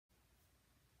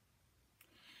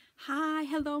Hi,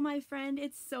 hello, my friend.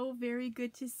 It's so very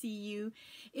good to see you.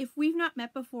 If we've not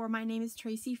met before, my name is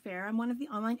Tracy Fair. I'm one of the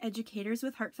online educators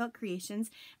with Heartfelt Creations,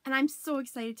 and I'm so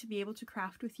excited to be able to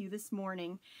craft with you this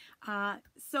morning.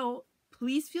 So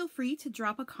please feel free to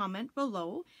drop a comment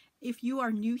below. If you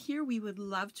are new here, we would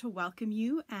love to welcome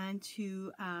you and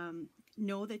to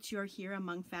know that you're here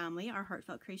among family, our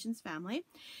Heartfelt Creations family.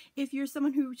 If you're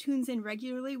someone who tunes in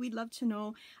regularly, we'd love to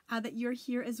know that you're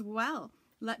here as well.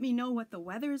 Let me know what the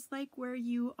weather's like where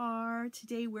you are.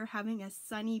 Today we're having a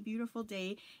sunny, beautiful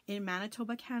day in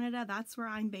Manitoba, Canada. That's where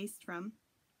I'm based from.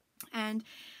 And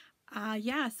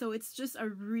yeah, so it's just a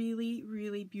really,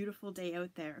 really beautiful day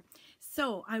out there.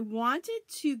 So I wanted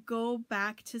to go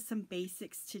back to some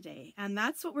basics today, and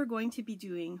that's what we're going to be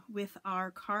doing with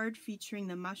our card featuring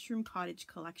the Mushroom Cottage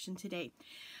Collection today.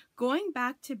 Going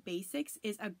back to basics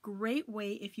is a great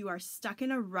way if you are stuck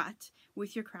in a rut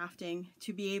with your crafting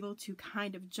to be able to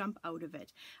kind of jump out of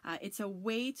it. It's a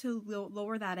way to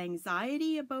lower that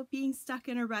anxiety about being stuck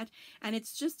in a rut, and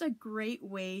it's just a great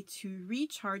way to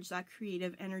recharge that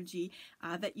creative energy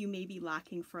that you may be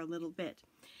lacking for a little bit.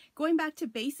 Going back to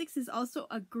basics is also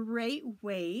a great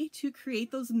way to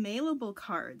create those mailable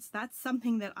cards. That's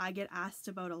something that I get asked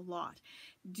about a lot.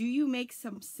 Do you make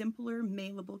some simpler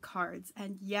mailable cards?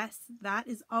 And yes, that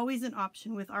is always an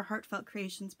option with our Heartfelt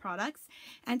Creations products.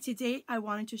 And today I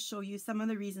wanted to show you some of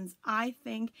the reasons I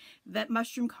think that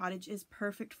Mushroom Cottage is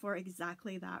perfect for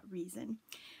exactly that reason.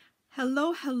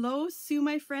 Hello, hello, Sue,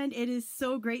 my friend. It is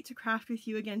so great to craft with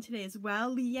you again today as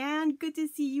well. Leanne, good to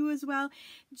see you as well.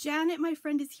 Janet, my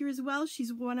friend, is here as well.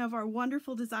 She's one of our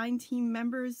wonderful design team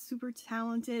members, super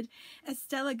talented.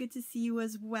 Estella, good to see you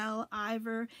as well.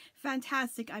 Ivor,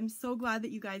 fantastic. I'm so glad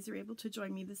that you guys are able to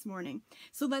join me this morning.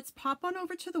 So let's pop on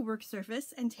over to the work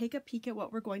surface and take a peek at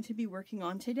what we're going to be working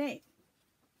on today.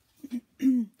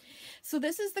 So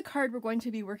this is the card we're going to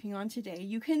be working on today.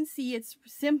 You can see it's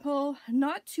simple,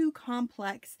 not too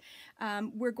complex.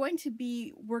 We're going to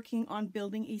be working on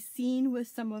building a scene with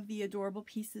some of the adorable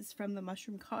pieces from the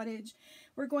Mushroom Cottage.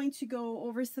 We're going to go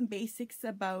over some basics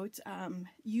about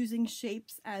using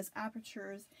shapes as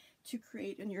apertures to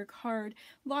create in your card.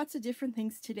 Lots of different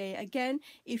things today. Again,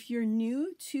 if you're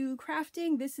new to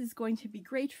crafting, this is going to be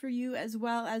great for you, as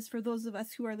well as for those of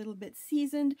us who are a little bit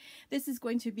seasoned. This is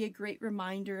going to be a great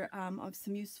reminder of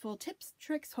some useful tips,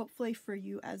 tricks, hopefully for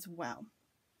you as well.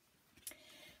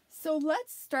 So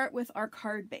let's start with our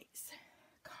card base.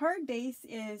 Card base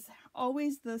is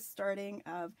always the starting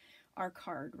of our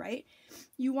card, right?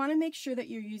 You want to make sure that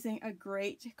you're using a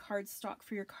great cardstock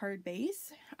for your card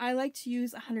base. I like to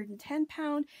use 110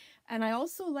 pound, and I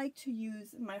also like to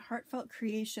use my Heartfelt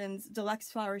Creations Deluxe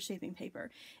Flower Shaping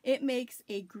Paper. It makes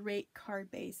a great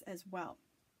card base as well.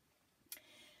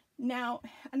 Now,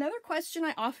 another question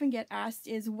I often get asked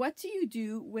is, what do you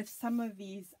do with some of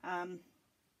these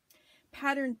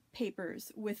pattern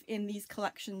papers within these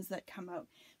collections that come out?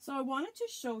 So I wanted to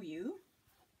show you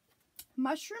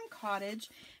Mushroom Cottage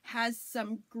has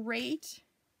some great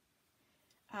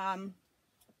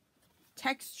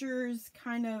textures,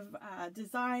 kind of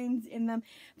designs in them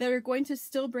that are going to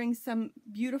still bring some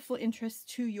beautiful interest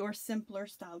to your simpler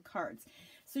style cards.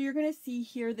 So you're going to see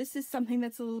here, this is something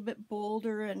that's a little bit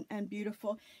bolder and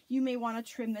beautiful. You may want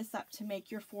to trim this up to make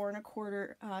your 4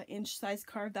 1/4 inch size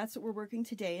card. That's what we're working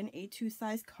today, an A2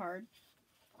 size card.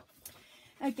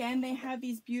 Again, they have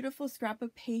these beautiful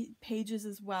scrapbook pages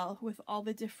as well with all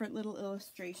the different little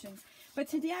illustrations. But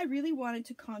today I really wanted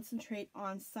to concentrate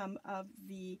on some of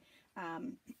the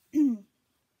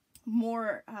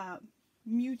more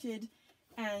muted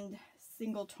and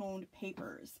single-toned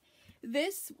papers.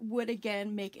 This would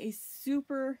again make a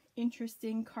super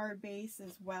interesting card base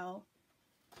as well.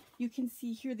 You can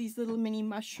see here these little mini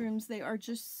mushrooms. They are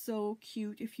just so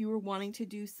cute if you were wanting to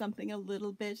do something a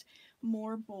little bit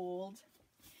more bold.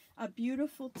 A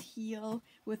beautiful teal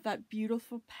with that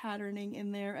beautiful patterning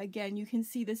in there. Again, you can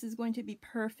see this is going to be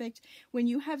perfect when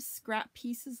you have scrap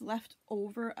pieces left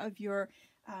over of your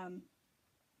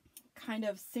kind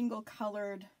of single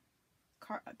colored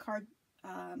card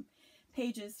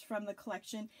pages from the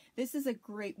collection. This is a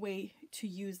great way to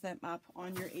use them up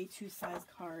on your A2 size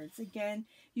cards. Again,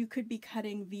 you could be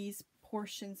cutting these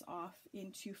portions off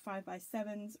into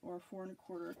 5x7s or 4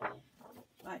 1/4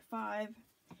 by 5.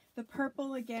 The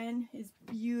purple again is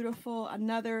beautiful,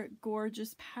 another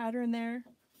gorgeous pattern there.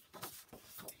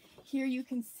 Here you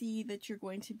can see that you're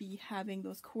going to be having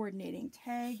those coordinating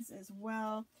tags as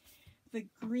well. The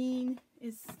green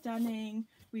is stunning.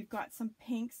 We've got some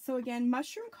pinks. So again,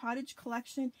 Mushroom Cottage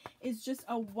Collection is just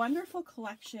a wonderful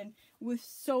collection with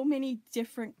so many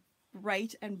different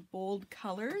bright and bold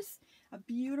colors. A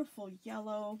beautiful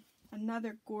yellow,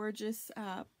 another gorgeous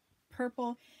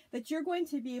purple that you're going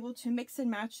to be able to mix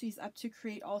and match these up to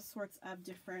create all sorts of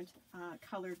different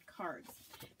colored cards.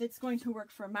 It's going to work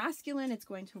for masculine, it's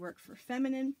going to work for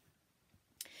feminine.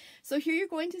 So here you're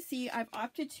going to see I've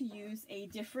opted to use a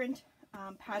different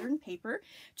pattern paper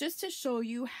just to show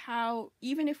you how,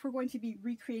 even if we're going to be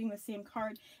recreating the same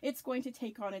card, it's going to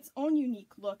take on its own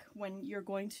unique look when you're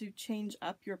going to change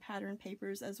up your pattern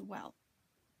papers as well.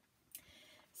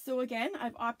 So again,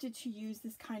 I've opted to use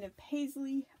this kind of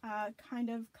paisley kind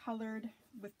of colored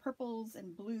with purples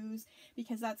and blues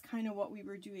because that's kind of what we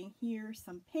were doing here,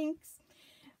 some pinks.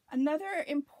 Another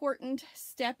important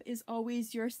step is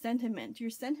always your sentiment. Your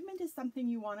sentiment is something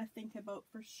you want to think about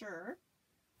for sure.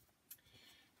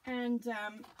 And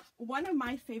one of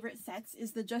my favorite sets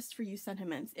is the Just For You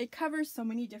sentiments. It covers so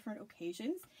many different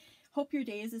occasions. Hope your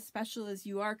day is as special as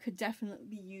you are could definitely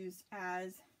be used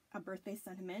as a birthday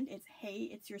sentiment. It's hey,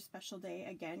 it's your special day.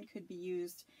 Again, could be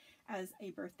used as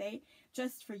a birthday.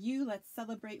 Just for you, let's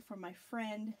celebrate for my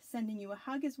friend. Sending you a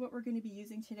hug is what we're going to be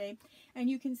using today. And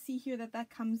you can see here that that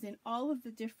comes in all of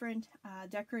the different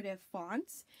decorative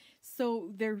fonts.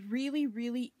 So they're really,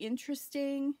 really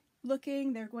interesting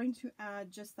looking. They're going to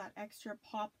add just that extra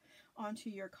pop onto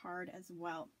your card as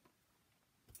well.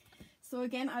 So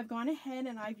again, I've gone ahead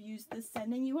and I've used the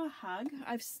Sending You a Hug.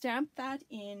 I've stamped that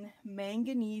in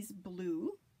manganese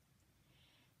blue.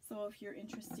 So if you're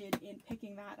interested in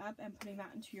picking that up and putting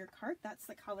that into your card, that's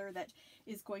the color that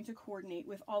is going to coordinate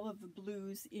with all of the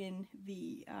blues in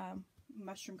the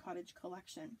Mushroom Cottage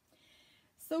Collection.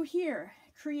 So here,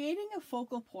 creating a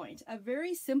focal point, a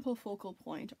very simple focal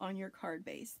point on your card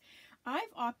base.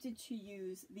 I've opted to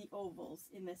use the ovals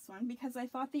in this one because I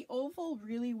thought the oval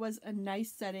really was a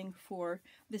nice setting for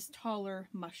this taller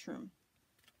mushroom.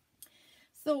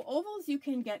 So ovals you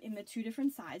can get in the two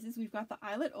different sizes. We've got the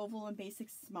eyelet oval and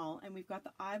basics small, and we've got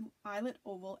the eyelet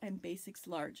oval and basics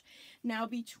large. Now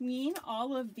between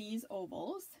all of these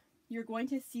ovals, you're going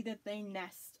to see that they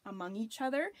nest among each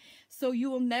other. So you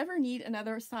will never need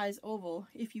another size oval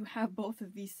if you have both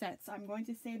of these sets. I'm going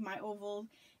to say my ovals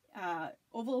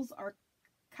are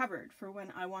covered for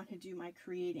when I want to do my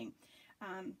creating.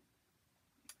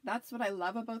 That's what I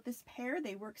love about this pair.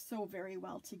 They work so very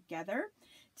well together.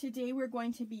 Today we're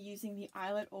going to be using the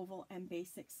eyelet oval and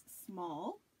basics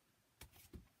small.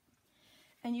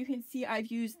 And you can see I've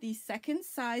used the second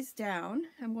size down.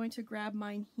 I'm going to grab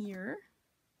mine here.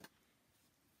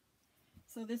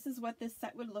 So this is what this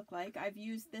set would look like. I've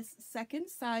used this second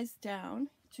size down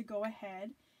to go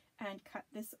ahead and cut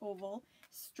this oval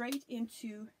straight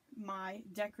into my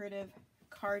decorative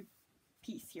card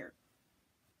piece here.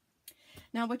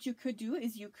 Now what you could do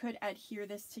is you could adhere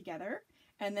this together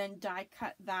and then die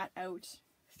cut that out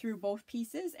through both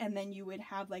pieces, and then you would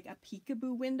have like a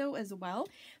peekaboo window as well.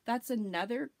 That's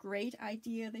another great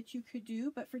idea that you could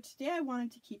do, but for today I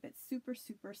wanted to keep it super,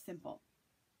 super simple.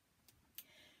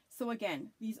 So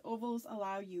again, these ovals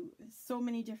allow you so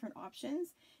many different options.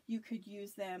 You could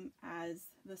use them as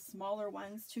the smaller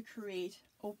ones to create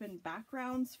open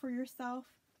backgrounds for yourself.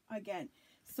 Again,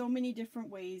 so many different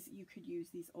ways you could use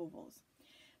these ovals.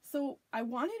 So I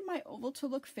wanted my oval to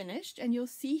look finished, and you'll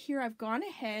see here I've gone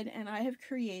ahead and I have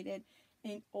created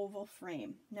an oval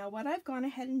frame. Now what I've gone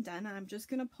ahead and done, and I'm just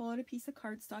going to pull out a piece of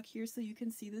cardstock here so you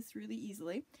can see this really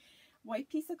easily. White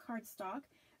piece of cardstock,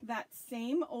 that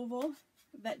same oval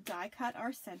that die cut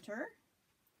our center,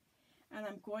 and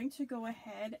I'm going to go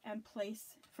ahead and place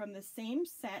from the same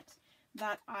set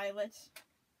that eyelet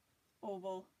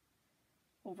oval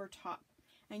over top.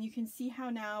 And you can see how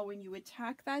now when you would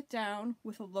tack that down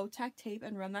with a low tack tape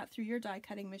and run that through your die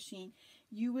cutting machine,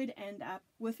 you would end up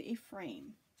with a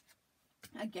frame.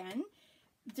 Again,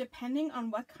 depending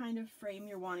on what kind of frame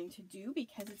you're wanting to do,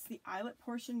 because it's the eyelet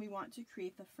portion we want to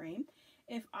create the frame.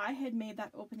 If I had made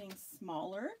that opening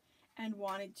smaller and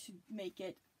wanted to make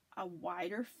it a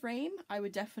wider frame, I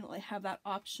would definitely have that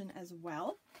option as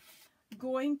well.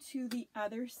 Going to the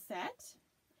other set,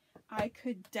 I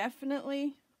could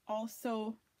definitely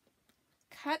also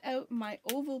cut out my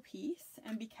oval piece,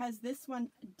 and because this one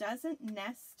doesn't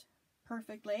nest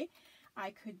perfectly,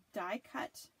 I could die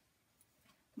cut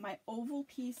my oval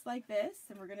piece like this,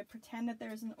 and we're going to pretend that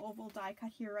there's an oval die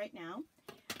cut here right now.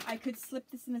 I could slip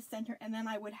this in the center, and then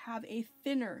I would have a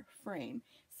thinner frame.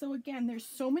 So again, there's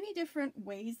so many different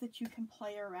ways that you can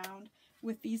play around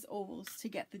with these ovals to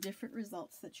get the different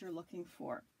results that you're looking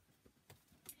for.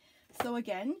 So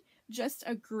again, just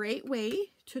a great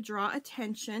way to draw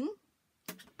attention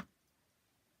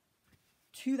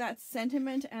to that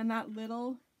sentiment and that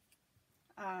little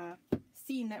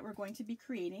scene that we're going to be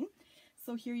creating.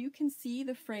 So here you can see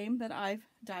the frame that I've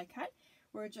die cut.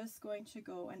 we're just going to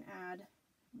go and add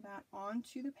that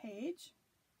onto the page.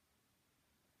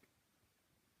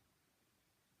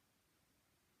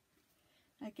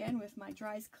 Again, with my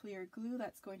Dries Clear glue,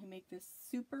 that's going to make this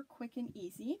super quick and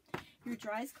easy. Your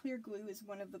Dries Clear glue is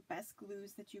one of the best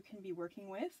glues that you can be working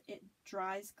with. It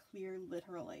dries clear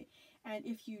literally. And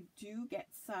if you do get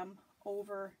some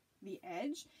over the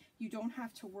edge, you don't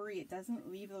have to worry. It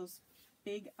doesn't leave those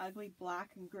big, ugly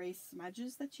black and gray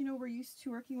smudges that you know we're used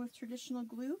to working with traditional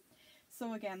glue.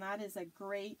 So again, that is a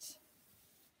great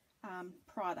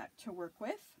product to work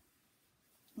with.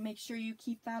 Make sure you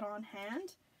keep that on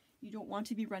hand. You don't want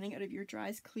to be running out of your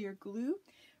Dries Clear glue.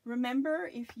 Remember,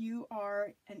 if you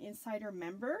are an insider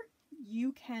member,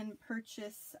 you can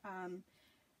purchase,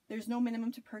 there's no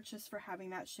minimum to purchase for having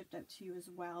that shipped out to you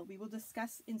as well. We will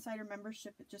discuss insider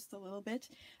membership in just a little bit.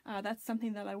 That's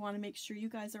something that I want to make sure you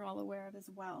guys are all aware of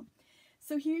as well.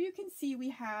 So here you can see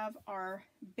we have our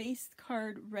base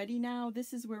card ready now.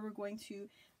 This is where we're going to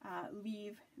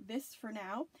leave this for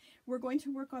now. We're going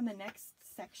to work on the next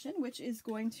section, which is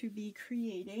going to be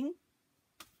creating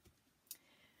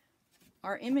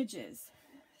our images,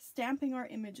 stamping our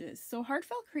images. So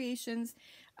Heartfelt Creations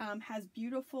has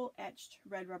beautiful etched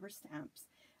red rubber stamps.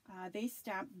 They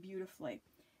stamp beautifully.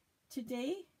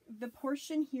 Today, the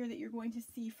portion here that you're going to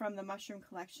see from the Mushroom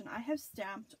Collection, I have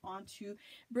stamped onto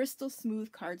Bristol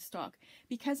Smooth cardstock.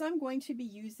 Because I'm going to be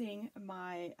using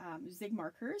my Zig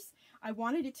markers, I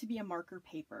wanted it to be a marker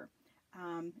paper.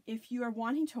 If you are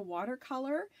wanting to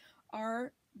watercolor,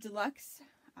 our deluxe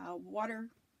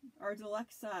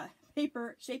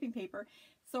shaping paper,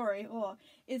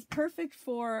 is perfect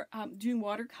for doing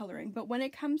watercoloring. But when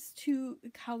it comes to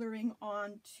coloring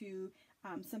onto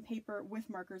some paper with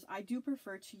markers, I do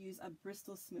prefer to use a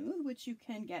Bristol Smooth, which you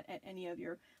can get at any of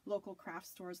your local craft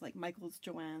stores like Michael's,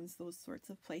 Joann's, those sorts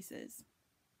of places.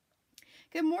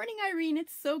 Good morning, Irene.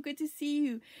 It's so good to see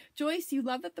you. Joyce, you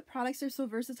love that the products are so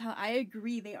versatile. I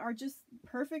agree. They are just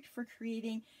perfect for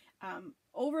creating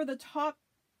over-the-top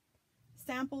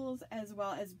samples as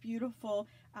well as beautiful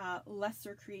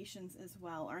lesser creations as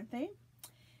well, aren't they?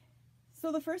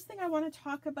 So the first thing I want to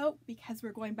talk about, because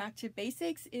we're going back to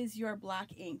basics, is your black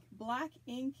ink. Black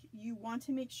ink, you want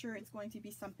to make sure it's going to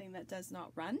be something that does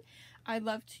not run. I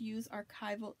love to use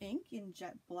archival ink in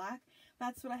jet black.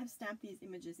 That's what I have stamped these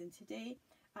images in today.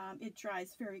 It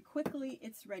dries very quickly.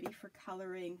 It's ready for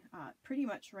coloring pretty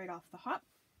much right off the hop.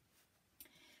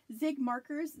 Zig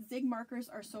markers. Zig markers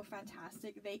are so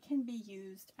fantastic. They can be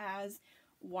used as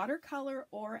watercolor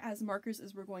or as markers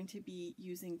as we're going to be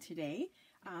using today.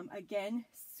 Again,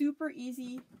 super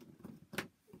easy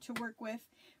to work with,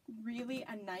 really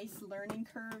a nice learning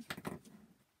curve.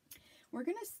 We're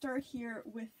going to start here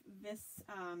with this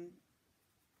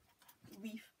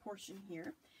leaf portion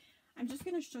here. I'm just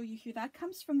going to show you here. That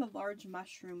comes from the large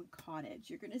mushroom cottage.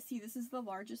 You're going to see this is the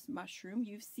largest mushroom.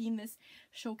 You've seen this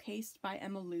showcased by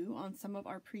Emma Lou on some of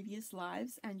our previous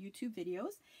lives and YouTube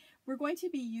videos. We're going to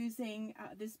be using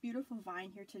this beautiful vine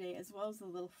here today, as well as the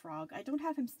little frog. I don't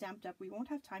have him stamped up. We won't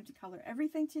have time to color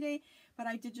everything today, but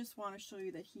I did just want to show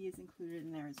you that he is included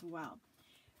in there as well.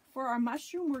 For our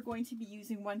mushroom, we're going to be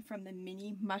using one from the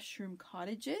mini mushroom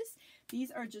cottages. These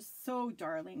are just so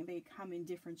darling. They come in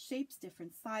different shapes,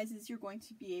 different sizes. You're going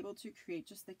to be able to create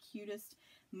just the cutest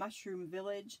mushroom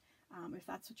village if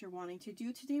that's what you're wanting to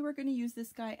do. Today we're going to use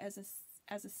this guy as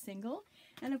a single,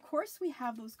 and of course we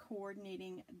have those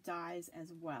coordinating dies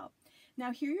as well.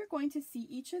 Now here you're going to see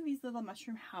each of these little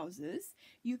mushroom houses.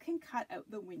 You can cut out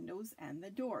the windows and the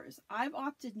doors. I've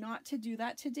opted not to do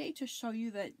that today to show you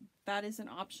that that is an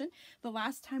option. The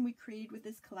last time we created with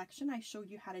this collection, I showed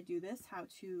you how to do this, how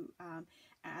to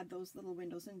add those little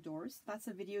windows and doors. That's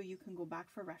a video you can go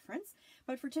back for reference.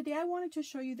 But for today, I wanted to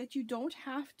show you that you don't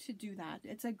have to do that.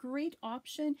 It's a great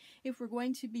option if we're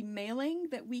going to be mailing,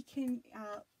 that we can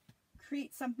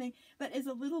create something that is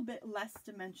a little bit less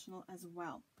dimensional as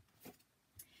well.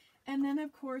 And then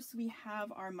of course we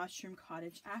have our mushroom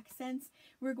cottage accents.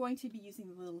 We're going to be using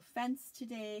the little fence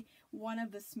today, one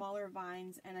of the smaller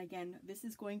vines, and again this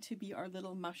is going to be our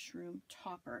little mushroom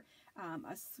topper.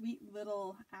 A sweet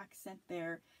little accent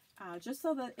there, just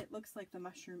so that it looks like the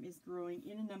mushroom is growing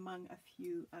in and among a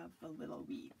few of the little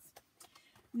weeds.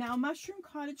 Now, Mushroom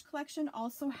Cottage Collection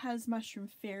also has mushroom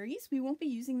fairies. We won't be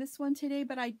using this one today,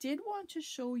 but I did want to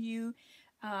show you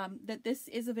that this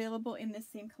is available in this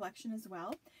same collection as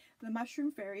well. The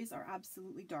mushroom fairies are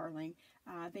absolutely darling.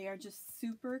 They are just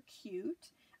super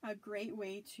cute. A great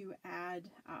way to add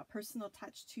personal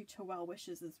touch to well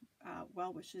wishes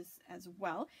as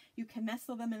well. You can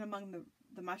nestle them in among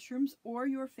the mushrooms or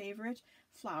your favorite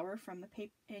flower from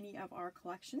any of our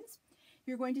collections.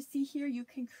 You're going to see here you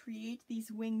can create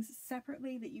these wings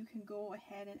separately that you can go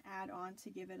ahead and add on to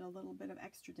give it a little bit of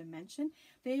extra dimension.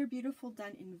 They are beautiful,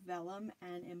 done in vellum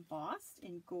and embossed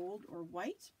in gold or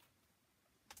white.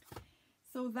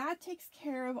 So that takes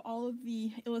care of all of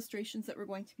the illustrations that we're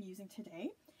going to be using today.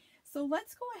 So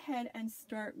let's go ahead and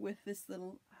start with this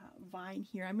little vine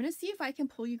here. I'm going to see if I can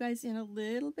pull you guys in a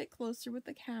little bit closer with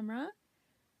the camera,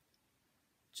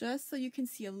 just so you can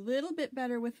see a little bit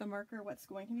better with the marker what's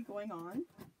going to be going on.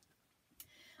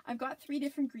 I've got 3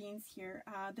 different greens here.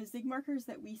 The zig markers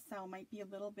that we sell might be a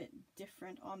little bit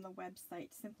different on the website,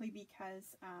 simply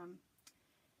because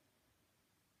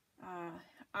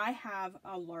I have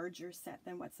a larger set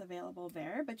than what's available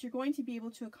there, but you're going to be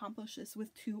able to accomplish this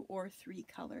with 2 or 3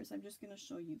 colors. I'm just going to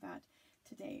show you that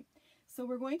today. So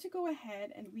we're going to go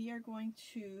ahead and we are going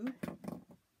to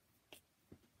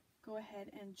go ahead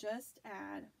and just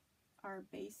add our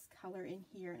base color in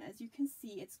here. And as you can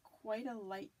see, it's quite a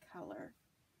light color.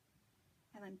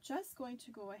 And I'm just going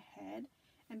to go ahead,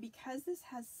 and because this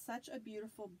has such a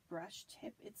beautiful brush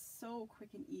tip, it's so quick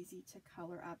and easy to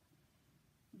color up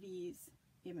these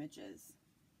images.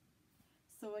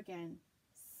 So again,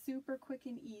 super quick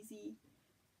and easy.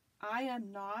 I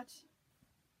am not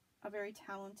a very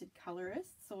talented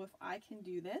colorist, so if I can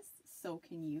do this, so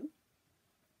can you.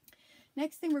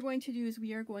 Next thing we're going to do is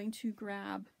we are going to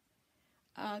grab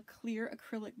a clear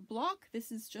acrylic block.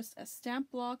 This is just a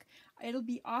stamp block. It'll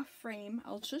be off frame.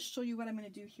 I'll just show you what I'm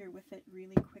going to do here with it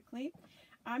really quickly.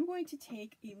 I'm going to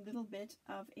take a little bit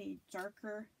of a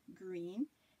darker green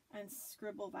and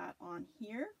scribble that on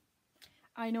here.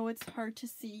 I know it's hard to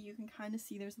see. You can kind of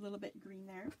see there's a little bit green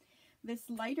there. This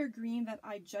lighter green that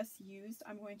I just used,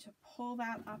 I'm going to pull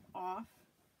that up off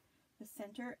the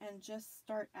center and just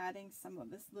start adding some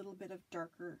of this little bit of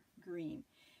darker green.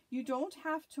 You don't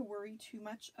have to worry too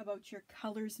much about your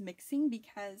colors mixing,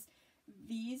 because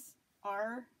these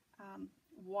are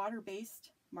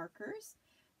water-based markers.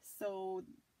 So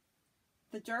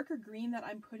the darker green that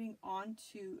I'm putting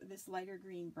onto this lighter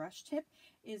green brush tip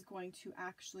is going to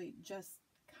actually just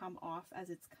come off as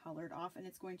it's colored off, and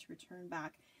it's going to return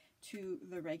back to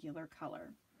the regular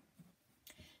color.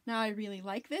 Now I really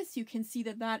like this. You can see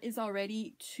that that is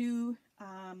already 2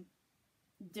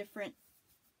 different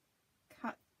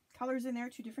colors in there,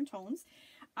 2 different tones.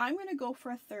 I'm going to go for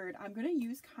a third. I'm going to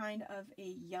use kind of a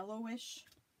yellowish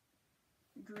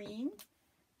green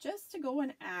just to go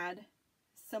and add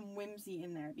some whimsy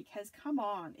in there, because come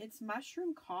on, it's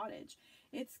Mushroom Cottage.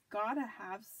 It's got to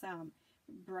have some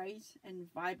bright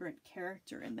and vibrant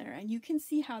character in there, and you can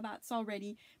see how that's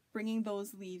already bringing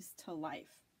those leaves to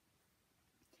life.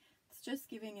 It's just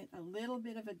giving it a little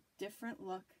bit of a different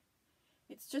look.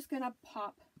 It's just going to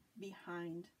pop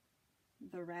behind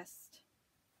the rest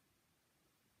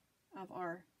of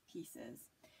our pieces.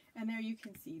 And there you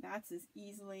can see that's as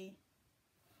easily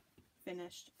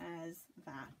finished as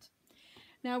that.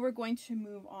 Now we're going to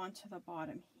move on to the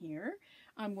bottom here.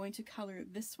 I'm going to color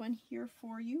this one here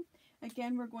for you.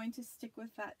 Again, we're going to stick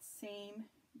with that same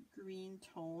green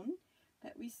tone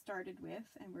that we started with,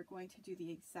 and we're going to do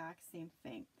the exact same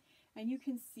thing. And you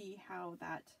can see how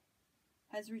that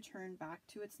has returned back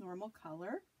to its normal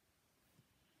color.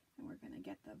 And we're going to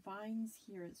get the vines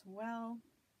here as well,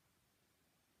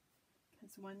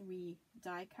 because when we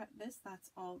die cut this,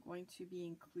 that's all going to be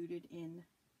included in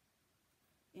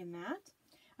that.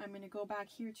 I'm going to go back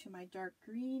here to my dark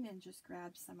green and just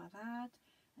grab some of that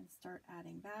and start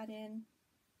adding that in.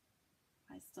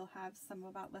 I still have some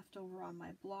of that left over on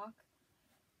my block.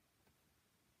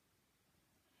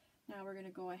 Now we're going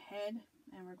to go ahead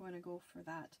and we're going to go for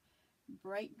that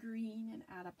bright green and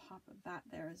add a pop of that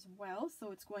there as well.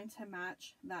 So it's going to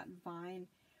match that vine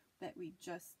that we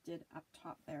just did up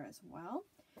top there as well.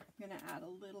 I'm going to add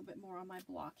a little bit more on my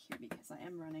block here because I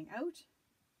am running out.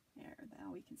 There,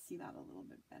 now we can see that a little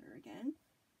bit better again.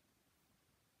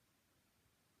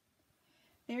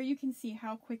 There you can see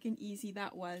how quick and easy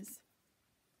that was.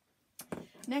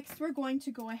 Next we're going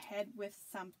to go ahead with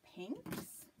some pinks.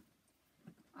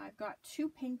 I've got 2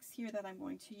 pinks here that I'm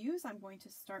going to use. I'm going to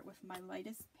start with my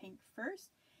lightest pink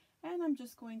first, and I'm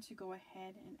just going to go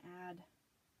ahead and add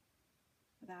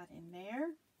that in there.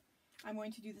 I'm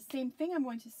going to do the same thing. I'm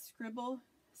going to scribble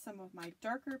some of my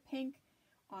darker pink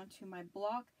onto my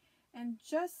block and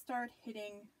just start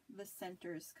hitting the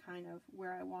centers kind of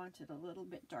where I want it a little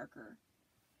bit darker.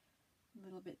 A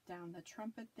little bit down the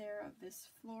trumpet there of this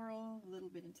floral, a little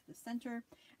bit into the center,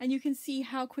 and you can see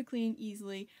how quickly and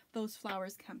easily those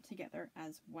flowers come together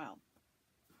as well.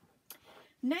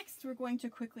 Next, we're going to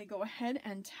quickly go ahead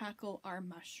and tackle our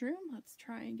mushroom. Let's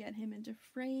try and get him into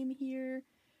frame here.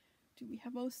 Do we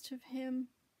have most of him?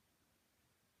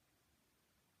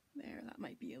 There, that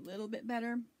might be a little bit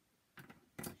better.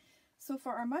 So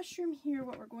for our mushroom here,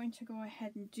 what we're going to go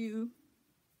ahead and do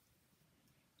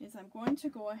is I'm going to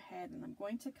go ahead and I'm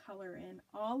going to color in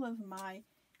all of my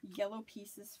yellow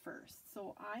pieces first.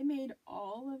 So I made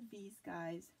all of these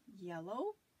guys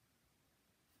yellow.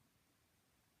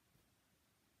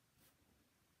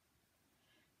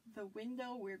 The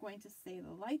window, we're going to say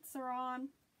the lights are on.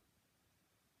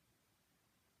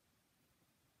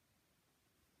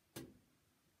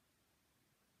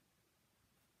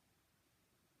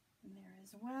 And there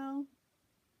as well.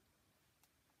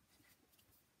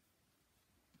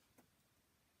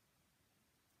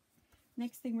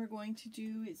 Next thing we're going to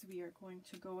do is we are going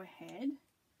to go ahead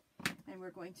and we're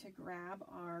going to grab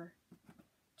our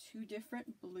two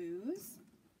different blues.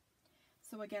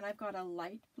 So again, I've got a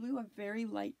light blue, a very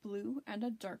light blue, and a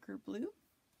darker blue.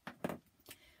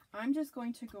 I'm just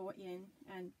going to go in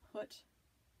and put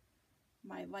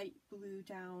my light blue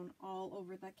down all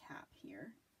over the cap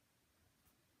here.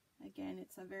 Again,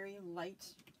 it's a very light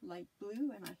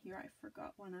blue, and here I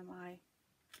forgot one of my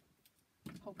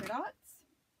polka dots.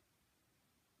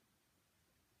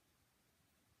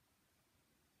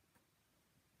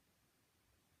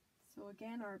 So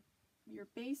again, your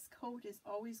base coat is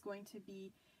always going to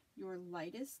be your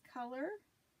lightest color,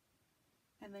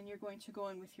 and then you're going to go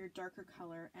in with your darker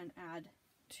color and add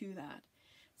to that.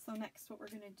 So next what we're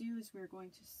going to do is we're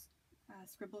going to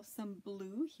scribble some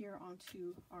blue here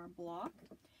onto our block,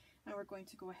 and we're going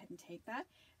to go ahead and take that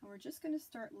and we're just going to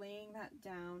start laying that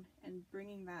down and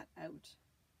bringing that out.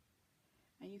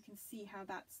 And you can see how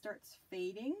that starts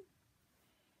fading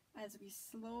as we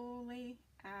slowly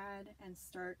add and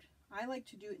start. I like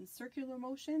to do it in circular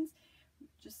motions,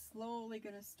 just slowly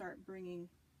going to start bringing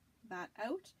that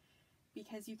out,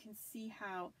 because you can see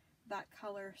how that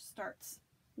color starts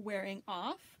wearing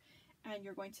off and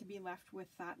you're going to be left with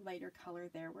that lighter color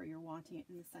there where you're wanting it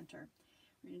in the center.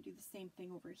 We're going to do the same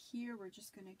thing over here. We're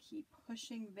just going to keep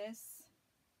pushing this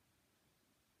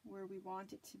where we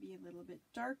want it to be a little bit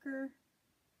darker,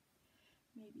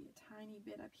 maybe a tiny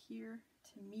bit up here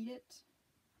to meet it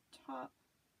top.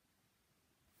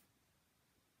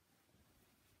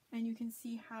 And you can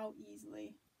see how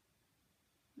easily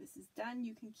this is done.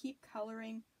 You can keep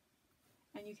coloring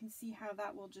and you can see how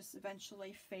that will just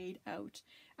eventually fade out.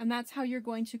 And that's how you're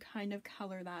going to kind of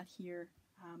color that here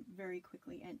very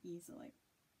quickly and easily.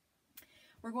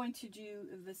 We're going to do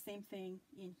the same thing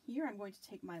in here. I'm going to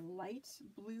take my light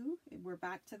blue. We're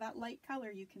back to that light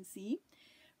color, you can see.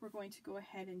 We're going to go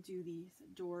ahead and do these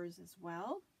doors as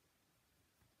well.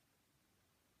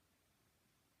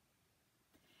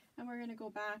 And we're going to go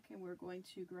back and we're going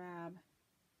to grab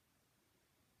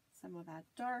some of that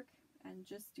dark and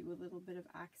just do a little bit of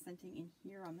accenting in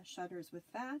here on the shutters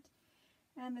with that.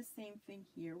 And the same thing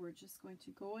here, we're just going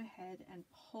to go ahead and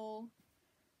pull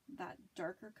that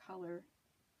darker color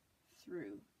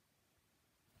through.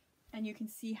 And you can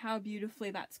see how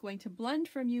beautifully that's going to blend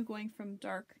from you going from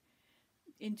dark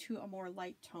into a more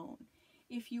light tone.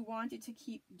 If you wanted to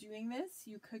keep doing this,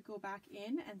 you could go back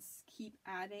in and keep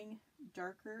adding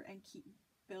darker and keep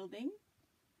building.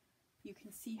 You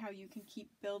can see how you can keep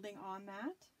building on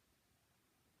that.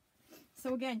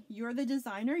 So again, you're the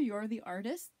designer, you're the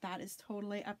artist, that is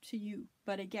totally up to you.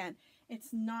 But again,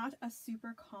 it's not a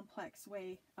super complex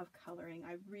way of coloring.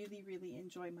 I really, really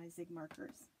enjoy my zig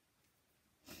markers.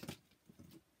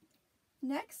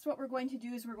 Next, what we're going to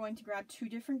do is we're going to grab two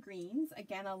different greens,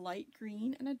 again a light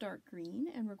green and a dark green,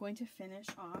 and we're going to finish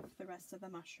off the rest of the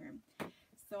mushroom.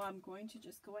 So I'm going to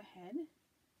just go ahead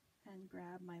and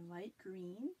grab my light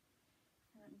green,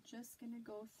 and I'm just going to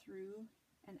go through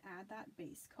and add that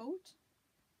base coat.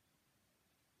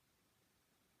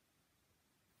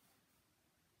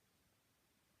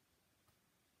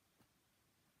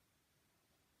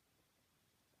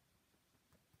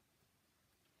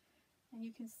 And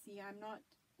you can see I'm not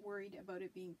worried about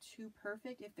it being too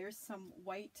perfect. If there's some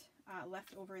white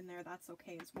left over in there, that's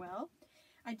okay as well.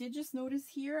 I did just notice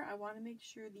here, I want to make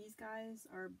sure these guys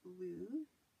are blue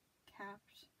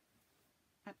capped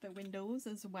at the windows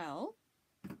as well.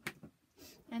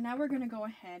 And now we're going to go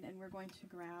ahead and we're going to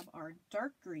grab our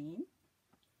dark green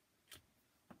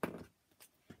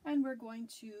and we're going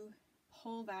to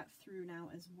pull that through now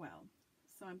as well.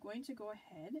 So I'm going to go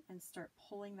ahead and start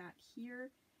pulling that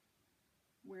here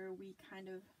where we kind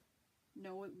of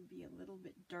know it would be a little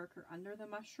bit darker under the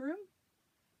mushroom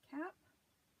cap.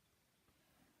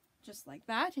 Just like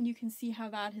that, and you can see how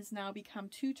that has now become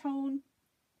two-tone.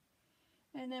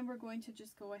 And then we're going to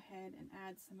just go ahead and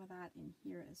add some of that in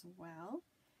here as well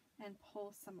and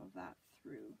pull some of that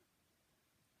through.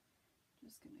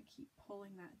 Just going to keep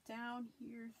pulling that down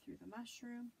here through the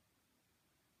mushroom.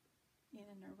 in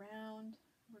and around.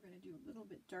 We're going to do a little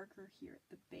bit darker here at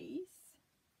the base,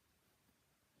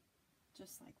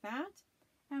 just like that.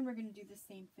 And we're going to do the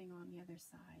same thing on the other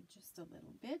side, just a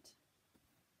little bit.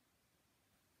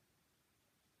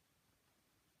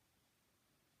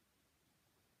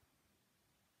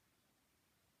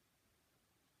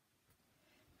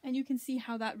 And you can see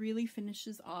how that really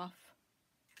finishes off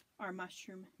our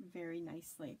mushroom very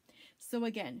nicely. So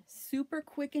again, super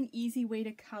quick and easy way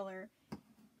to color.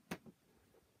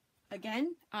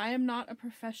 Again, I am not a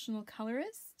professional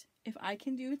colorist. If I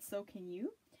can do it, so can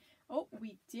you. Oh,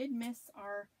 we did miss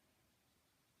our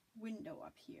window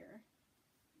up here.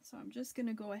 So I'm just going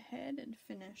to go ahead and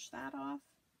finish that off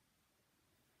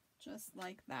just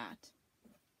like that.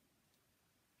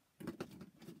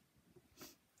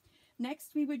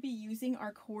 Next, we would be using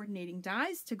our coordinating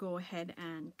dies to go ahead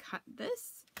and cut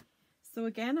this. So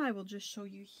again, I will just show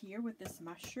you here with this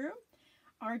mushroom.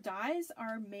 Our dies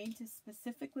are made to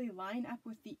specifically line up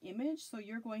with the image, so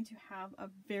you're going to have a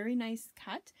very nice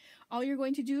cut. All you're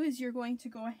going to do is you're going to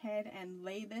go ahead and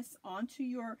lay this onto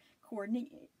your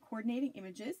coordinating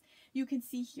images. You can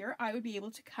see here, I would be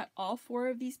able to cut all 4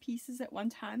 of these pieces at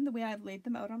one time, the way I've laid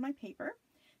them out on my paper,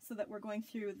 so that we're going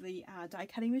through the die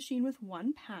cutting machine with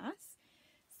one pass.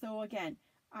 So again,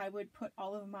 I would put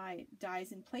all of my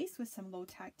dies in place with some low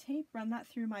tack tape, run that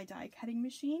through my die cutting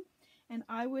machine, and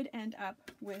I would end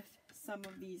up with some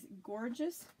of these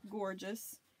gorgeous,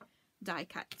 gorgeous die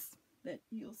cuts that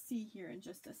you'll see here in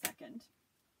just a second.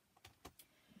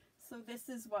 So this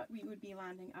is what we would be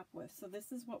landing up with. So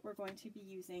this is what we're going to be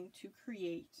using to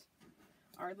create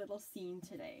our little scene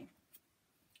today.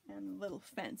 And a little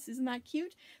fence. Isn't that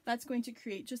cute? That's going to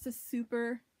create just a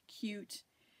super cute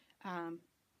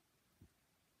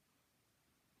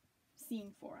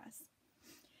scene for us.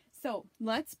 So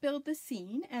let's build the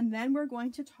scene, and then we're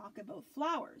going to talk about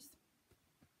flowers.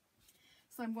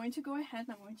 So I'm going to go ahead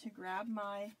and I'm going to grab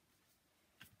my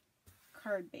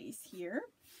card base here.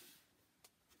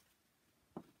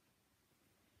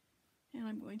 And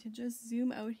I'm going to just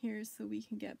zoom out here so we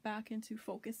can get back into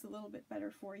focus a little bit better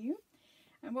for you.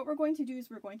 And what we're going to do is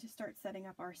we're going to start setting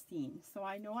up our scene. So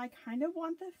I know I kind of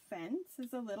want the fence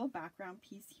as a little background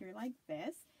piece here like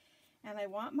this. And I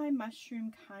want my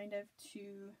mushroom kind of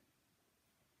to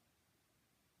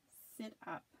sit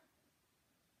up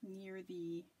near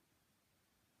the,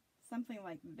 something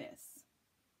like this,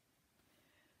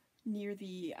 near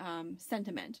the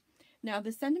sentiment. Now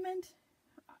the sentiment,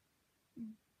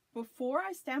 before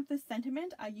I stamp the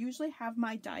sentiment, I usually have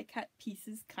my die cut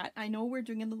pieces cut. I know we're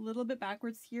doing it a little bit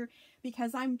backwards here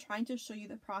because I'm trying to show you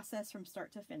the process from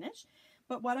start to finish.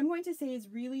 But what I'm going to say is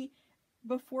really,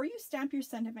 before you stamp your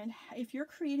sentiment, if you're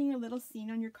creating a little scene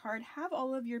on your card, have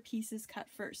all of your pieces cut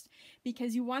first,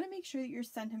 because you want to make sure that your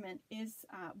sentiment is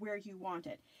where you want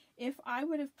it. If I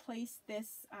would have placed this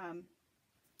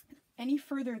any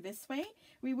further this way,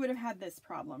 we would have had this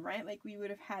problem, right? Like we would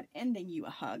have had ending you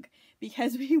a hug,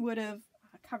 because we would have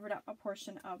covered up a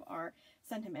portion of our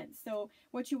sentiment. So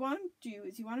what you want to do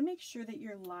is you want to make sure that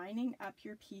you're lining up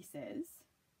your pieces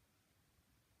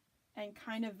and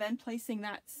kind of then placing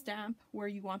that stamp where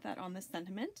you want that on the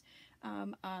sentiment.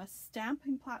 A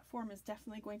stamping platform is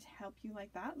definitely going to help you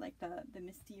like that, like the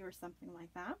Misty or something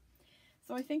like that.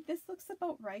 So I think this looks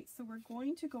about right. So we're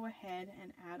going to go ahead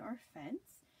and add our fence.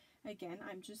 Again,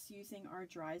 I'm just using our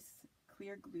dry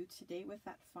clear glue today with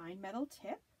that fine metal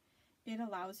tip. It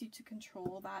allows you to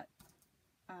control that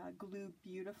glue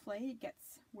beautifully. It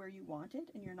gets where you want it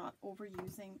and you're not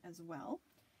overusing as well.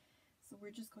 So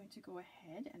we're just going to go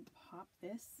ahead and pop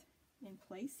this in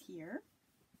place here.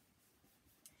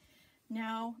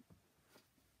 Now,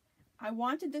 I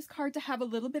wanted this card to have a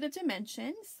little bit of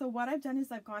dimension. So what I've done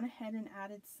is I've gone ahead and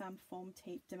added some foam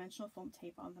tape, dimensional foam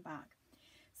tape on the back.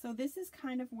 So this is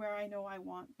kind of where I know I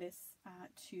want this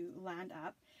to land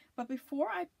up. But before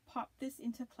I pop this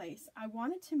into place, I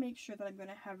wanted to make sure that I'm going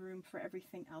to have room for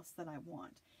everything else that I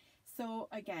want. So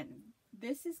again,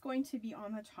 this is going to be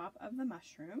on the top of the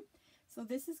mushroom. So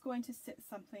this is going to sit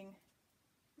something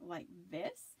like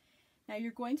this. Now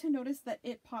you're going to notice that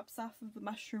it pops off of the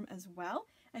mushroom as well.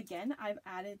 Again, I've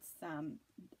added some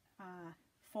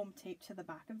foam tape to the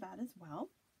back of that as well.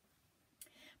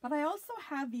 But I also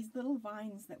have these little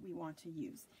vines that we want to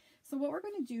use. So what we're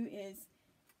going to do is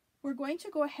we're going to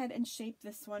go ahead and shape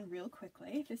this one real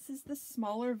quickly. This is the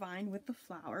smaller vine with the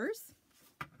flowers.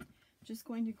 Just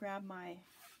going to grab my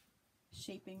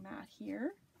shaping mat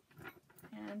here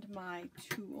and my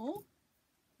tool,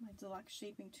 my deluxe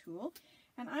shaping tool.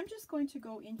 And I'm just going to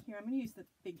go in here. I'm going to use the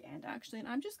big end actually, and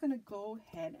I'm just going to go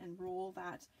ahead and roll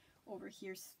that over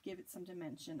here, give it some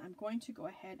dimension. I'm going to go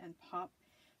ahead and pop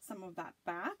some of that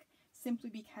back simply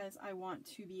because I want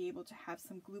to be able to have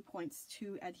some glue points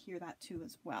to adhere that to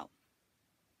as well.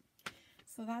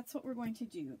 So that's what we're going to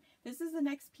do. This is the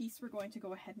next piece we're going to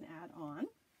go ahead and add on.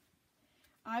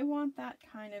 I want that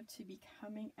kind of to be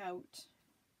coming out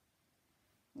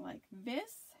like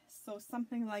this, so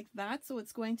something like that. So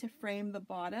it's going to frame the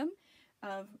bottom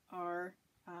of our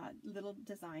little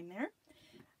design there.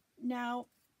 Now,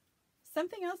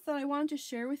 something else that I wanted to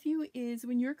share with you is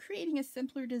when you're creating a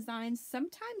simpler design,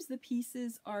 sometimes the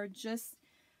pieces are just,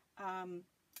 I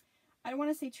don't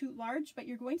want to say too large, but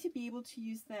you're going to be able to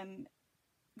use them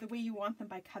the way you want them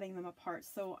by cutting them apart.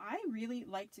 So I really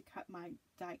like to cut my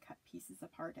die cut pieces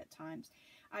apart at times.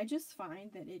 I just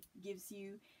find that it gives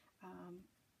you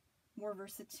more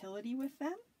versatility with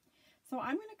them. So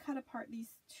I'm going to cut apart these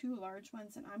two large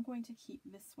ones, and I'm going to keep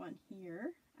this one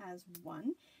here as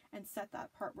one and set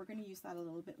that part. We're going to use that a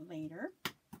little bit later.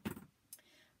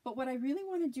 But what I really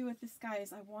want to do with this guy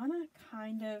is I want to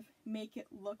kind of make it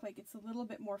look like it's a little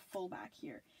bit more full back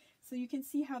here. So you can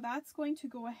see how that's going to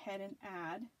go ahead and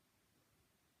add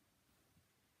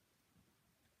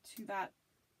to that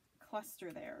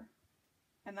cluster there.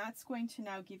 And that's going to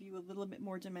now give you a little bit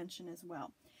more dimension as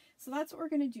well. So that's what we're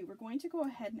going to do. We're going to go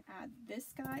ahead and add this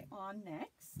guy on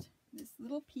next, this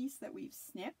little piece that we've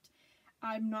snipped.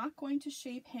 I'm not going to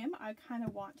shape him. I kind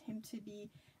of want him to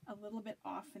be a little bit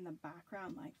off in the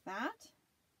background like that.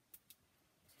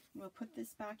 We'll put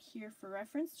this back here for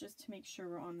reference just to make sure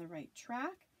we're on the right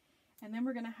track. And then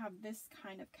we're going to have this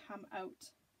kind of come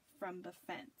out from the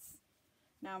fence.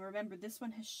 Now remember, this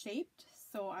one has shaped,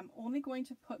 so I'm only going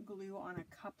to put glue on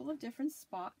a couple of different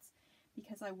spots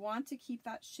because I want to keep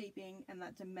that shaping and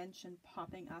that dimension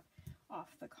popping up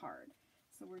off the card.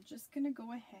 So we're just going to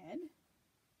go ahead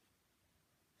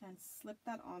and slip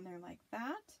that on there like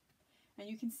that. And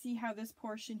you can see how this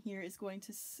portion here is going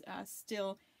to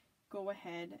still go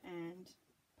ahead and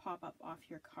pop up off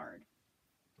your card.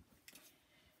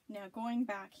 Now going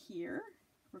back here,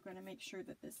 we're going to make sure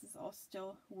that this is all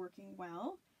still working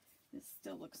well. This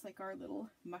still looks like our little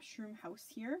mushroom house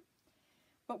here.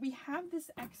 But we have this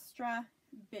extra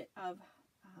bit of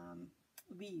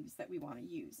leaves that we want to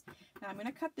use. Now I'm going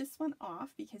to cut this one off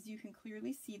because you can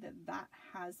clearly see that that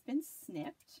has been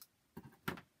snipped.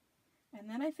 And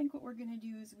then I think what we're going to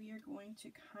do is we are going to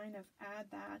kind of add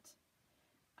that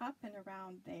up and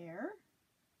around there.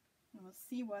 And we'll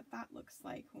see what that looks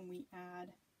like when we add.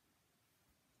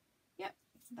 Yep,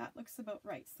 so that looks about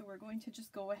right. So we're going to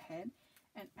just go ahead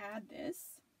and add this.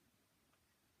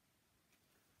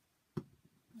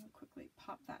 I'll quickly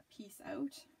pop that piece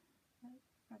out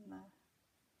from the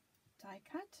die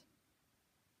cut.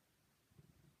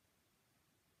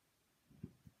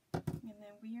 And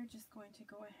then we are just going to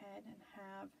go ahead and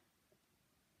have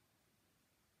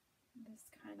this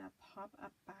kind of pop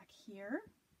up back here.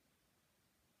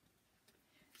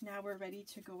 Now we're ready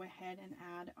to go ahead and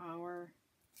add our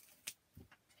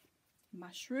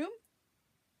mushroom.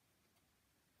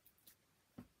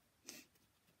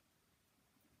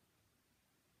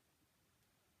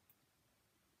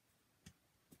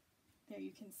 There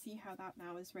you can see how that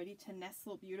now is ready to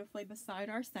nestle beautifully beside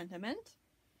our sentiment.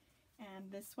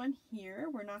 And this one here,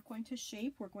 we're not going to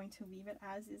shape, we're going to leave it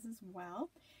as is as well.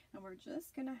 And we're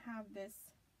just going to have this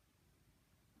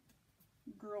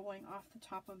growing off the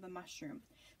top of the mushroom.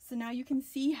 So now you can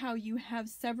see how you have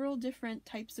several different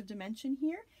types of dimension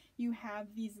here. You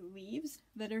have these leaves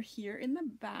that are here in the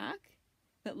back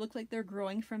that look like they're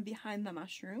growing from behind the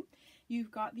mushroom.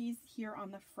 You've got these here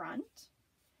on the front.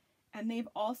 And they've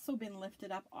also been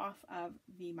lifted up off of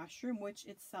the mushroom, which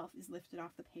itself is lifted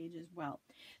off the page as well.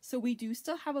 So we do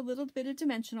still have a little bit of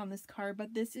dimension on this card,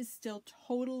 but this is still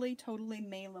totally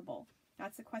mailable.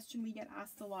 That's a question we get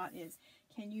asked a lot is,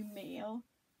 can you mail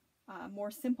more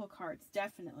simple cards?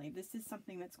 Definitely. This is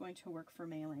something that's going to work for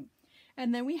mailing.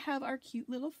 And then we have our cute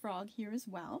little frog here as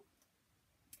well.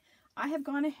 I have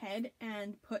gone ahead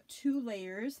and put 2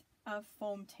 layers of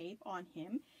foam tape on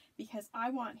him because I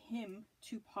want him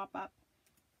to pop up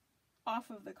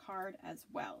off of the card as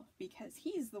well because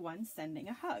he's the one sending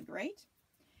a hug, right?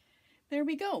 There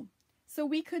we go. So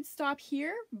we could stop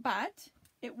here, but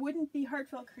it wouldn't be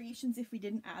Heartfelt Creations if we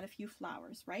didn't add a few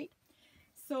flowers, right?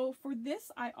 So for this,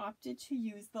 I opted to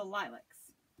use the lilacs.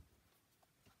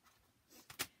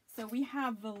 So we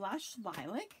have the Lush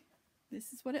Lilac.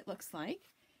 This is what it looks like.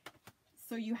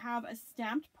 So you have a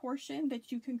stamped portion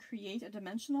that you can create a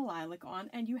dimensional lilac on,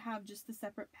 and you have just the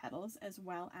separate petals as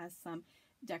well as some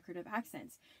decorative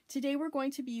accents. Today we're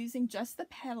going to be using just the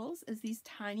petals as these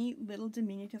tiny little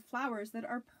diminutive flowers that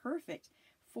are perfect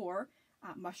for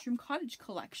Mushroom Cottage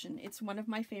Collection. It's one of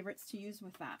my favorites to use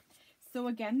with that. So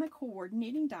again, the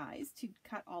coordinating dies to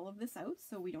cut all of this out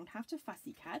so we don't have to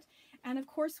fussy cut. And of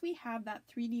course we have that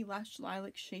 3D Lush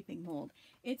Lilac shaping mold.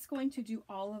 It's going to do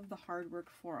all of the hard work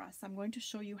for us. I'm going to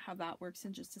show you how that works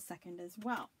in just a second as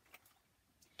well.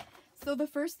 So the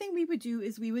first thing we would do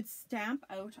is we would stamp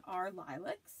out our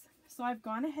lilacs. So I've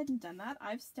gone ahead and done that.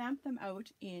 I've stamped them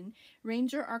out in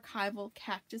Ranger Archival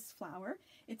Cactus Flower.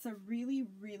 It's a really,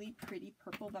 really pretty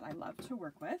purple that I love to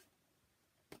work with.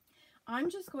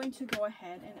 I'm just going to go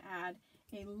ahead and add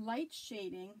a light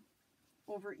shading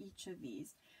over each of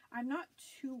these. I'm not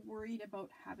too worried about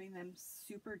having them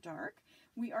super dark.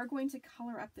 We are going to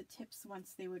color up the tips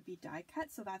once they would be die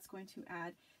cut, so that's going to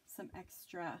add some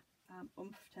extra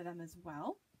oomph to them as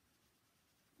well.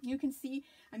 You can see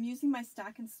I'm using my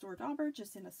Stack and Store dauber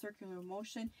just in a circular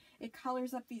motion. It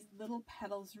colors up these little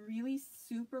petals really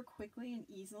super quickly and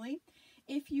easily.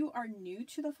 If you are new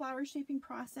to the flower shaping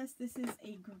process, this is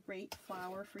a great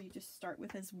flower for you to start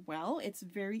with as well. It's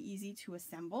very easy to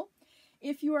assemble.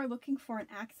 If you are looking for an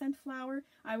accent flower,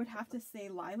 I would have to say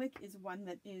lilac is one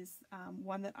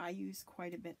that I use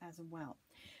quite a bit as well.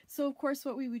 So of course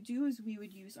what we would do is we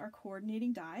would use our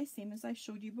coordinating die, same as I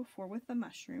showed you before with the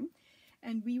mushroom,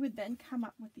 and we would then come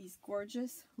up with these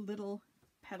gorgeous little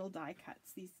petal die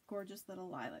cuts, these gorgeous little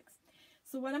lilacs.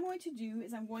 So what I'm going to do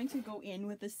is I'm going to go in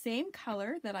with the same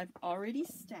color that I've already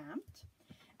stamped,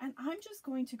 and I'm just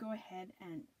going to go ahead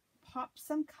and pop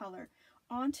some color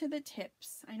onto the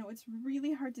tips. I know it's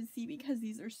really hard to see because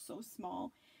these are so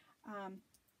small,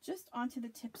 just onto the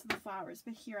tips of the flowers.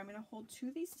 But here I'm going to hold two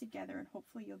of these together and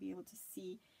hopefully you'll be able to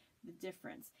see the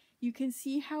difference. You can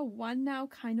see how one now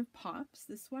kind of pops.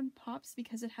 This one pops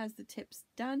because it has the tips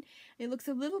done. It looks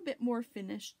a little bit more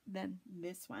finished than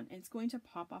this one. And it's going to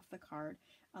pop off the card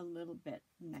a little bit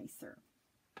nicer.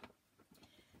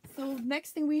 So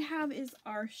next thing we have is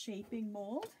our shaping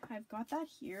mold. I've got that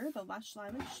here, the Lush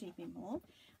Lilac shaping mold.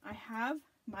 I have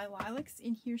my lilacs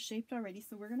in here shaped already,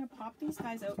 so we're going to pop these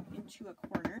guys out into a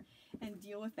corner and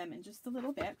deal with them in just a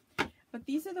little bit. But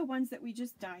these are the ones that we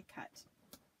just die cut,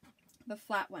 the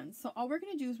flat ones. So all we're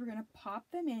going to do is we're going to pop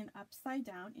them in upside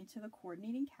down into the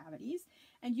coordinating cavities,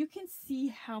 and you can see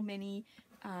how many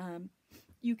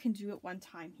you can do at one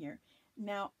time here.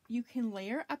 Now you can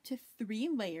layer up to 3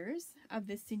 layers of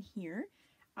this in here.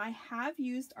 I have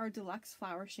used our deluxe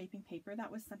flower shaping paper.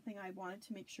 That was something I wanted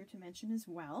to make sure to mention as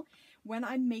well. When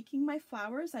I'm making my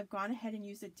flowers, I've gone ahead and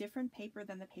used a different paper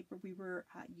than the paper we were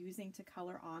using to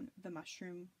color on the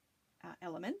mushroom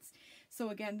elements. So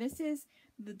again, this is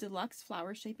the deluxe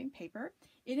flower shaping paper.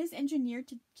 It is engineered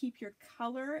to keep your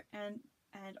color and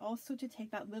also to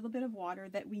take that little bit of water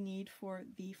that we need for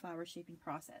the flower shaping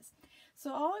process.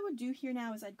 So all I would do here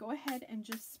now is I'd go ahead and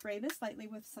just spray this lightly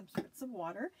with some spritz of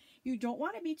water. You don't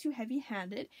want to be too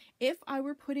heavy-handed. If I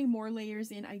were putting more layers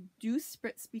in, I do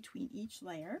spritz between each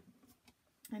layer.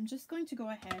 I'm just going to go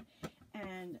ahead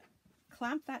and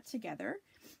clamp that together.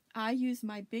 I use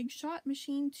my Big Shot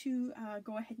machine to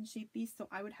go ahead and shape these, so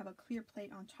I would have a clear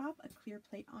plate on top, a clear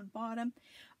plate on bottom.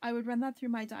 I would run that through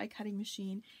my die cutting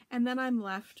machine, and then I'm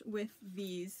left with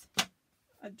these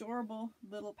adorable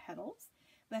little petals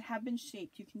that have been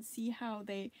shaped. You can see how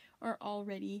they are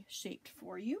already shaped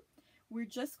for you. We're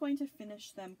just going to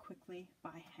finish them quickly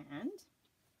by hand.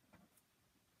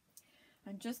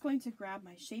 I'm just going to grab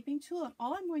my shaping tool, and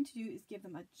all I'm going to do is give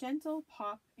them a gentle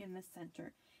pop in the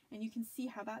center. And you can see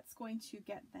how that's going to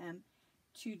get them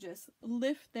to just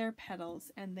lift their petals,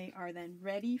 and they are then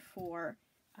ready for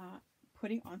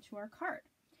putting onto our card.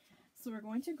 So we're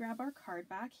going to grab our card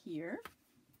back here,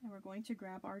 and we're going to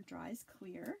grab our Dries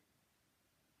Clear,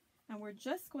 and we're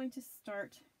just going to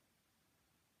start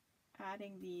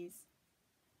adding these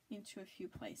into a few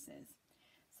places.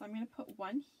 So I'm going to put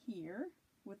one here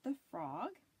with the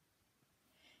frog.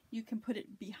 You can put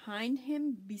it behind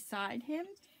him, beside him.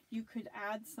 You could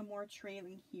add some more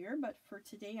trailing here, but for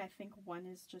today I think one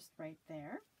is just right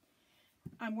there.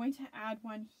 I'm going to add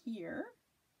one here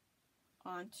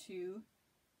onto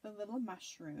the little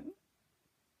mushroom.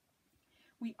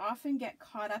 We often get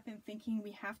caught up in thinking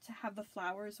we have to have the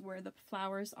flowers where the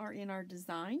flowers are in our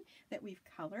design that we've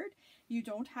colored. You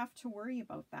don't have to worry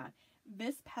about that.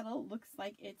 This petal looks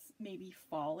like it's maybe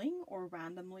falling or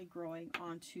randomly growing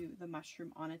onto the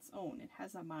mushroom on its own. It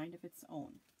has a mind of its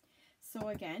own. So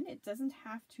again, it doesn't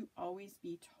have to always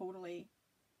be totally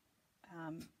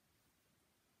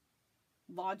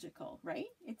logical, right?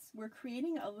 We're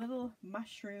creating a little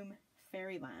mushroom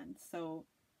fairyland. So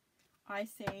I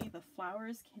say the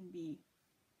flowers can be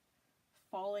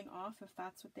falling off if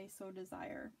that's what they so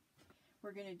desire.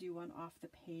 We're going to do one off the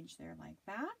page there like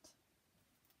that.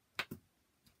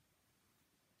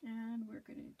 And we're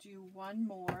going to do one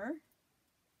more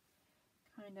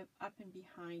kind of up and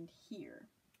behind here.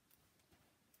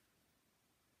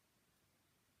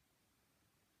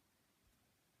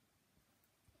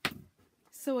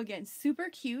 So again, super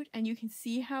cute, and you can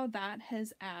see how that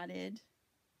has added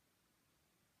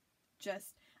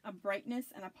just a brightness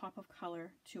and a pop of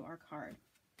color to our card.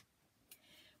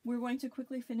 We're going to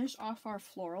quickly finish off our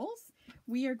florals.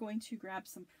 We are going to grab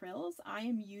some frills. I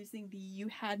am using the You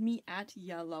Had Me at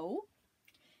Yellow.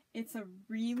 It's a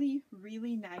really,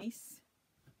 really nice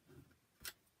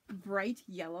bright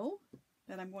yellow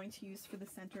that I'm going to use for the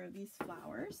center of these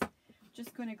flowers.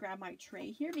 Just going to grab my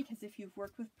tray here because if you've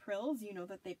worked with frills, you know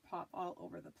that they pop all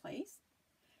over the place.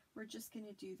 We're just going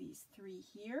to do these 3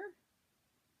 here,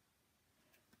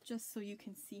 just so you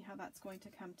can see how that's going to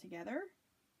come together.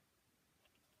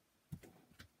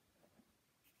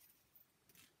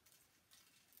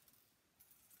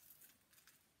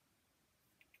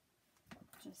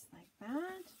 Just like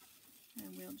that,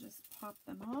 and we'll just pop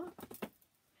them off.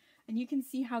 And you can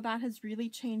see how that has really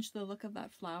changed the look of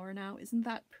that flower now. Isn't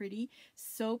that pretty?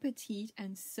 So petite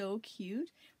and so cute,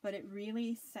 but it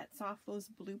really sets off those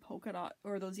blue polka dot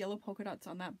or those yellow polka dots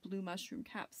on that blue mushroom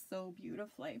cap so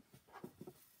beautifully.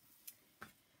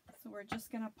 So we're just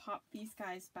going to pop these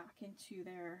guys back into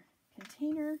their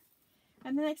container.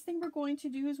 And the next thing we're going to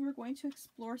do is we're going to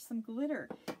explore some glitter.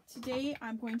 Today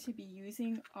I'm going to be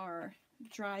using our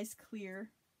Dries Clear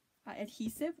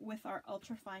adhesive with our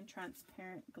ultrafine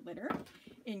transparent glitter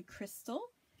in crystal.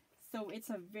 So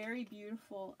it's a very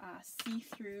beautiful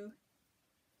see-through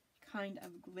kind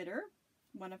of glitter,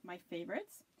 one of my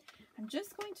favorites. I'm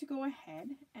just going to go ahead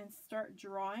and start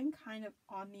drawing kind of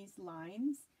on these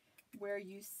lines where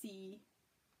you see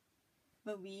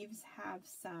the leaves have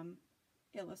some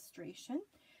illustration.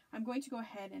 I'm going to go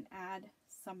ahead and add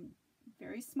some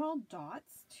very small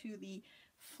dots to the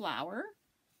flower.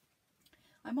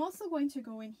 I'm also going to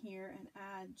go in here and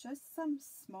add just some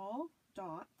small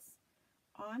dots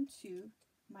onto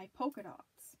my polka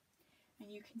dots.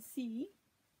 And you can see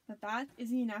that that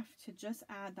is enough to just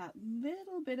add that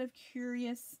little bit of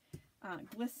curious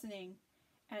glistening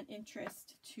and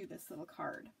interest to this little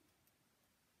card.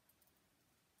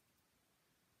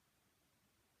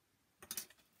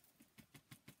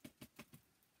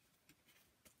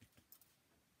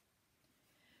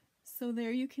 So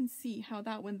there you can see how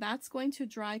that when that's going to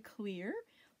dry clear,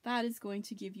 that is going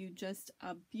to give you just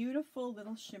a beautiful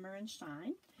little shimmer and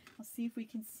shine. I'll see if we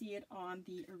can see it on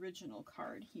the original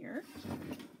card here.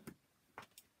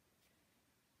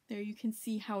 There you can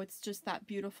see how it's just that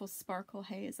beautiful sparkle,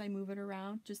 hey, as I move it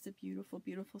around, just a beautiful,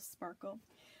 beautiful sparkle.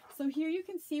 So here you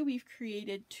can see we've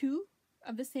created 2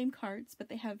 of the same cards, but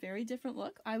they have very different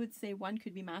look. I would say one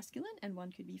could be masculine and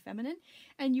one could be feminine,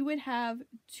 and you would have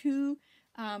 2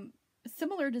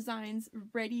 similar designs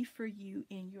ready for you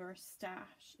in your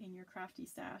stash, in your crafty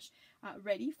stash,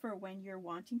 ready for when you're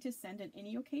wanting to send an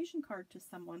any occasion card to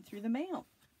someone through the mail.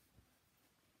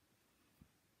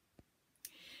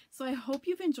 So I hope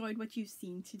you've enjoyed what you've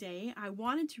seen today. I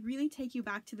wanted to really take you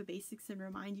back to the basics and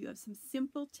remind you of some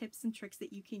simple tips and tricks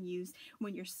that you can use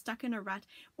when you're stuck in a rut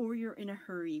or you're in a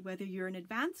hurry, whether you're an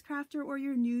advanced crafter or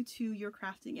you're new to your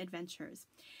crafting adventures.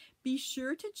 Be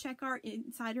sure to check our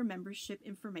insider membership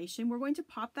information. We're going to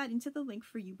pop that into the link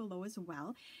for you below as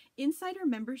well. Insider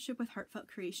membership with Heartfelt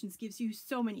Creations gives you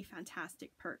so many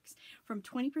fantastic perks, from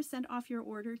 20% off your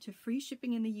order to free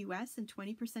shipping in the US and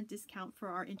 20% discount for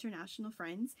our international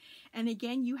friends. And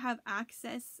again, you have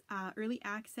access, early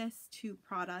access to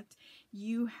product.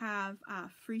 You have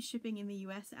free shipping in the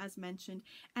US as mentioned.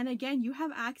 And again, you have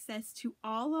access to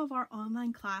all of our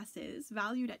online classes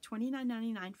valued at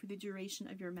 $29.99 for the duration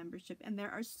of your membership. And there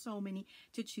are so many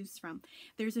to choose from.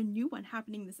 There's a new one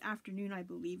happening this afternoon, I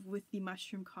believe, with the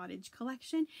Mushroom Cottage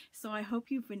Collection. So I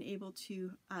hope you've been able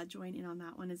to join in on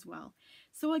that one as well.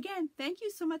 So again, thank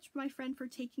you so much, my friend, for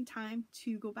taking time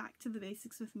to go back to the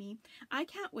basics with me. I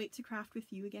can't wait to craft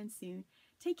with you again soon.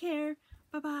 Take care.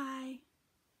 Bye-bye.